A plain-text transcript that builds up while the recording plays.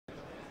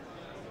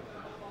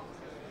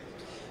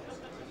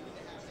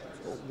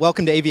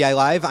Welcome to AVI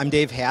Live. I'm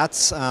Dave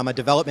Hatz. I'm a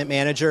development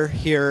manager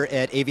here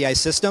at AVI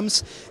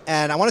Systems,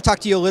 and I want to talk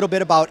to you a little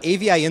bit about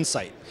AVI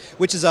Insight,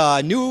 which is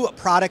a new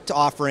product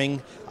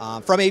offering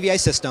from AVI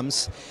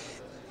Systems.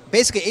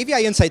 Basically,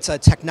 AVI Insight's a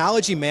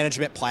technology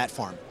management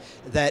platform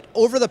that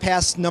over the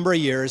past number of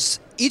years,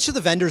 each of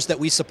the vendors that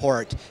we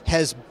support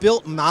has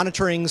built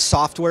monitoring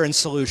software and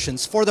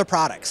solutions for their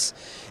products.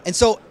 And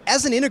so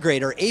as an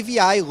integrator,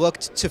 AVI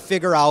looked to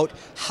figure out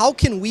how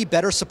can we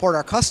better support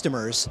our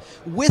customers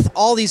with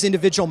all these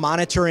individual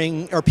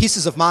monitoring or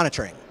pieces of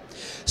monitoring.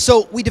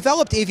 So we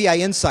developed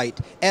AVI Insight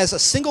as a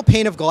single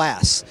pane of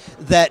glass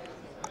that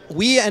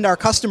we and our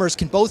customers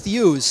can both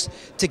use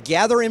to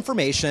gather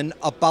information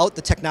about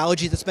the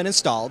technology that's been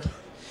installed,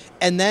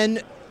 and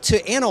then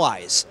to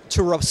analyze,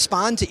 to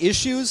respond to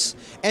issues,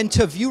 and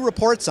to view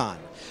reports on,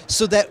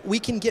 so that we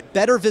can get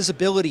better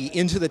visibility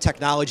into the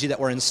technology that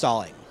we're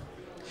installing.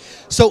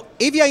 So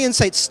AVI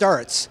Insight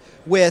starts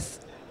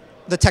with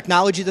the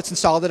technology that's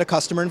installed at a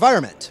customer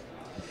environment.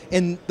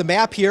 In the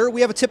map here,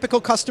 we have a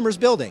typical customer's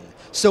building.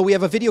 So we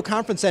have a video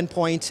conference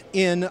endpoint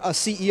in a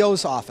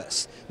CEO's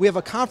office. We have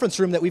a conference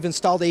room that we've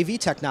installed AV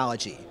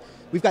technology.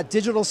 We've got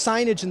digital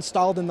signage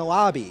installed in the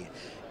lobby,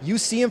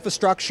 UC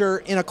infrastructure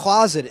in a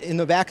closet in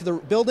the back of the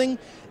building,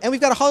 and we've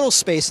got a huddle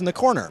space in the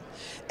corner.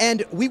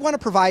 And we want to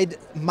provide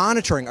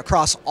monitoring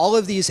across all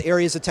of these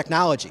areas of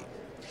technology.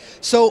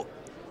 So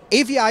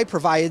AVI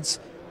provides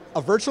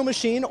a virtual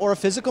machine or a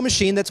physical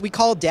machine that we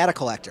call a data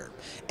collector.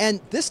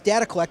 And this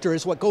data collector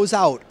is what goes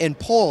out and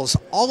pulls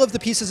all of the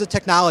pieces of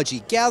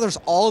technology, gathers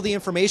all of the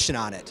information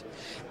on it.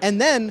 And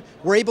then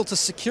we're able to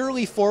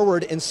securely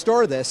forward and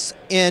store this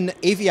in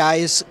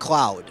AVI's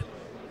cloud.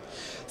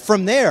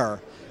 From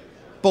there,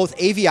 both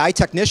AVI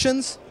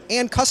technicians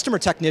and customer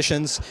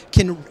technicians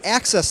can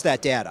access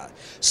that data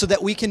so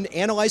that we can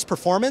analyze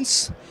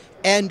performance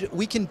and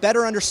we can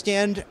better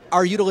understand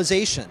our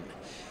utilization.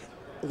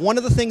 One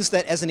of the things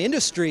that as an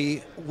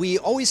industry, we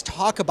always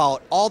talk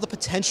about all the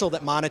potential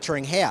that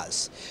monitoring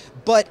has,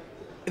 but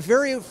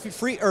very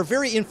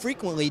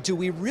infrequently do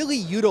we really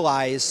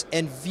utilize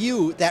and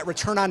view that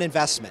return on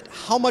investment,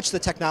 how much the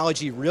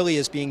technology really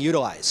is being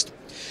utilized.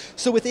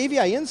 So with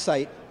AVI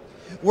Insight,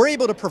 we're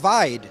able to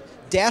provide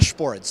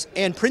dashboards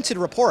and printed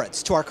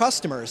reports to our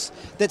customers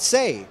that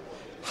say,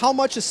 how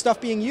much is stuff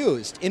being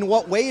used? In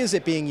what way is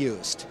it being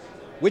used?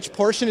 Which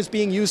portion is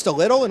being used a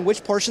little and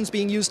which portion is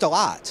being used a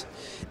lot?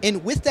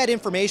 And with that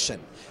information,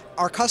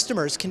 our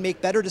customers can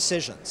make better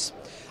decisions.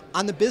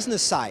 On the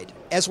business side,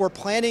 as we're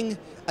planning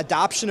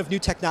adoption of new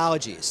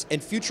technologies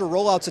and future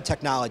rollouts of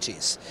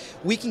technologies,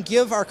 we can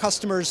give our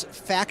customers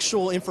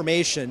factual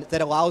information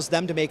that allows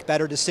them to make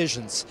better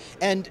decisions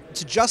and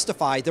to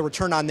justify the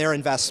return on their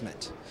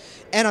investment.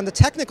 And on the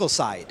technical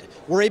side,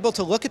 we're able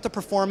to look at the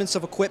performance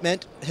of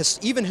equipment,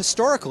 even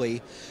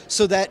historically,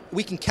 so that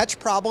we can catch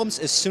problems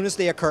as soon as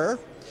they occur.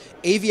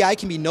 AVI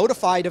can be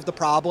notified of the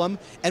problem,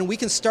 and we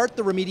can start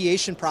the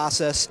remediation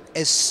process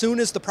as soon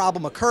as the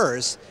problem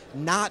occurs,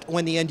 not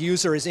when the end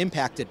user is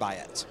impacted by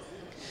it.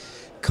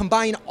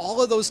 Combine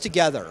all of those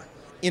together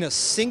in a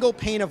single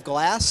pane of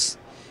glass,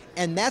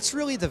 and that's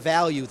really the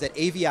value that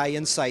AVI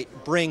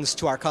Insight brings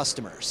to our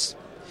customers.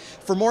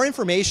 For more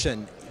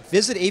information,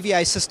 visit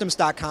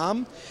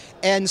avisystems.com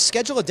and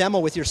schedule a demo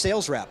with your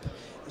sales rep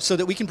so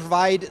that we can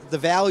provide the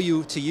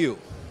value to you.